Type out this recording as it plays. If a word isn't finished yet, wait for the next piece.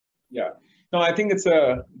Yeah. No, I think it's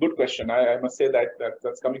a good question. I must say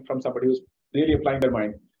that's coming from somebody who's really applying their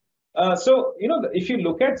mind. So, if you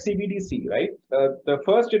look at CBDC, right, the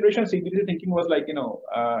first generation of CBDC thinking was like,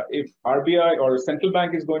 if RBI or central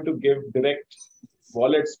bank is going to give direct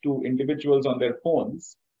wallets to individuals on their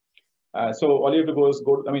phones, so all you have to go is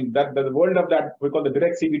I mean, that the world of that we call the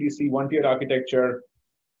direct CBDC one-tier architecture.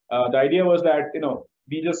 The idea was that,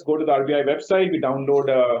 we just go to the RBI website, we download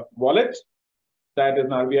a wallet that is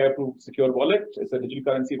an RBI approved secure wallet. It's a digital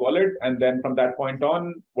currency wallet. And then from that point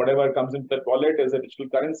on, whatever comes into that wallet is a digital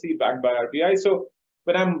currency backed by RBI. So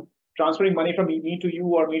when I'm transferring money from me to you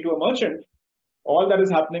or me to a merchant, all that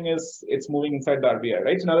is happening is it's moving inside the RBI,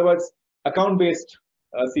 right? So in other words, account-based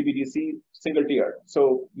CBDC, single tier.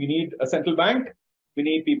 So we need a central bank. We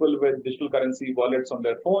need people with digital currency wallets on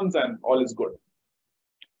their phones, and all is good.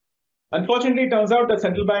 Unfortunately, it turns out that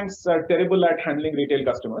central banks are terrible at handling retail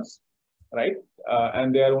customers, right?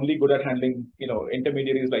 And they are only good at handling,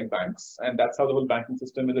 intermediaries like banks. And that's how the whole banking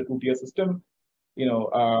system is a two-tier system.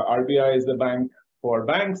 RBI is the bank for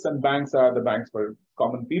banks, and banks are the banks for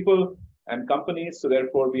common people and companies. So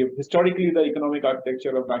therefore, we have historically the economic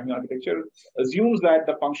architecture of banking architecture assumes that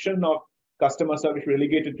the function of customer service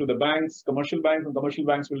relegated to the banks, and commercial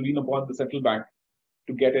banks will lean upon the central bank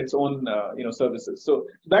to get its own, services. So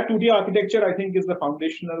that 2D architecture, I think, is the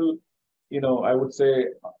foundational, I would say,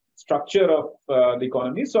 structure of the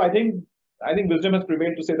economy. So I think wisdom has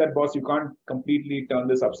prevailed to say that, boss, you can't completely turn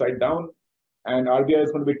this upside down, and RBI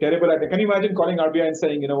is going to be terrible at it. Can you imagine calling RBI and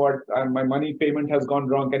saying, what, my money payment has gone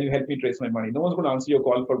wrong. Can you help me trace my money? No one's going to answer your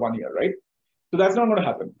call for 1 year, right? So that's not going to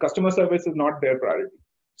happen. Customer service is not their priority.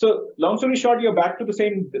 So long story short, you're back to the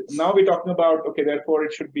same. Now we're talking about, okay, therefore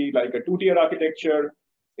it should be like a two-tier architecture.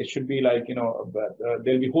 It should be like,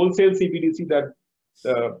 there'll be wholesale CBDC that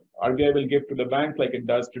the RBI will give to the bank like it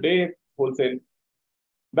does today. Wholesale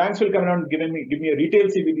banks will come around, give me a retail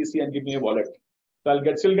CBDC and give me a wallet. So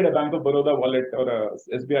I'll still get a Bank of Baroda wallet or a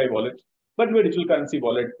SBI wallet, but with a digital currency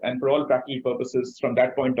wallet. And for all practical purposes, from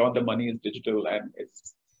that point on, the money is digital and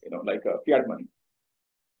it's like a fiat money.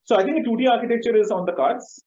 So I think a 2D architecture is on the cards.